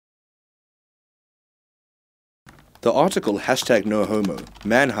The article #NoHomo,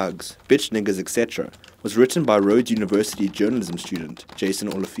 Man Hugs, Bitch Niggas, etc. was written by Rhodes University journalism student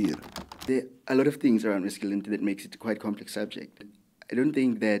Jason Olivier. There are a lot of things around masculinity that makes it a quite complex subject. I don't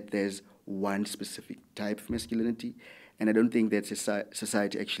think that there's one specific type of masculinity, and I don't think that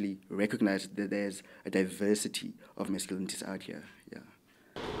society actually recognizes that there's a diversity of masculinities out here. Yeah.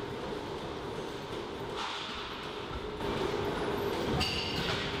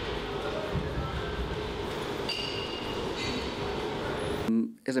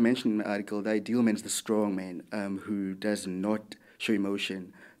 As I mentioned in my article, the ideal man is the strong man who does not show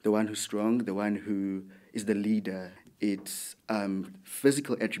emotion, the one who's strong, the one who is the leader. It's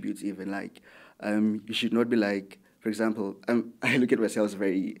physical attributes even, like you should not be like, for example, I look at myself as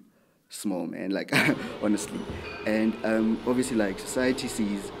very small, man, like honestly. And obviously like society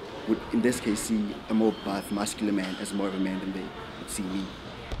would in this case see a more buff, muscular man as more of a man than they would see me.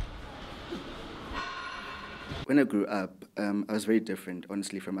 When I grew up, I was very different,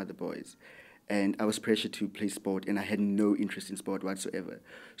 honestly, from other boys. And I was pressured to play sport, and I had no interest in sport whatsoever.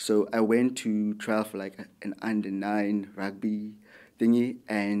 So I went to trial for like an under-9 rugby thingy,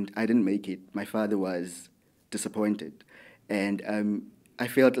 and I didn't make it. My father was disappointed. And I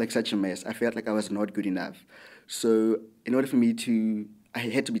felt like such a mess. I felt like I was not good enough. So in order for me I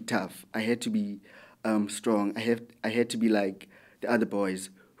had to be tough. I had to be strong. I had to be like the other boys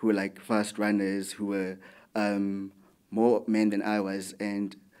who were like fast runners, who were more men than I was,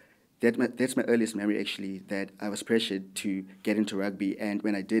 and that's my earliest memory actually, that I was pressured to get into rugby, and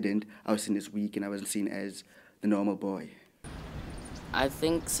when I didn't, I was seen as weak and I wasn't seen as the normal boy. I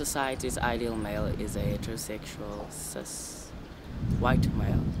think society's ideal male is a heterosexual, cis, white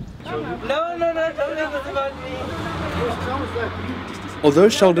male. No, don't make this about me. Although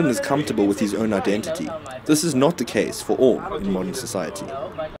Sheldan is comfortable with his own identity, this is not the case for all in modern society.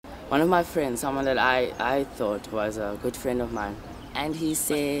 One of my friends, someone that I thought was a good friend of mine, and he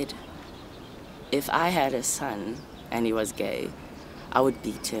said, if I had a son and he was gay, I would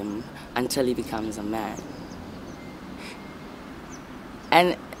beat him until he becomes a man.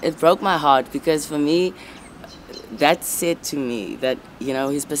 And it broke my heart because for me, that said to me that, you know,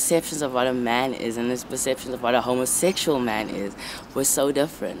 his perceptions of what a man is and his perceptions of what a homosexual man is were so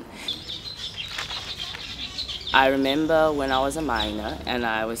different. I remember when I was a minor and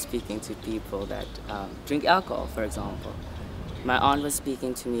I was speaking to people that drink alcohol, for example. My aunt was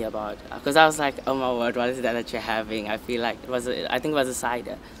speaking to me about, because I was like, oh my word, what is that you're having? I feel like I think it was a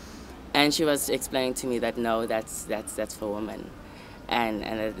cider. And she was explaining to me that no, that's for women, and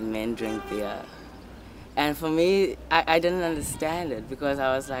that men drink beer. And for me, I didn't understand it because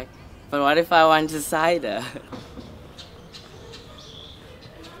I was like, but what if I want a cider?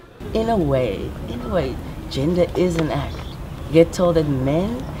 In a way, gender is an act. You get told that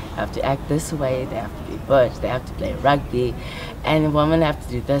men have to act this way, they have to be butch, they have to play rugby, and women have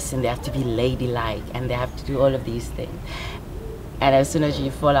to do this, and they have to be ladylike, and they have to do all of these things. And as soon as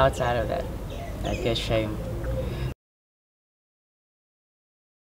you fall outside of that, like a shame.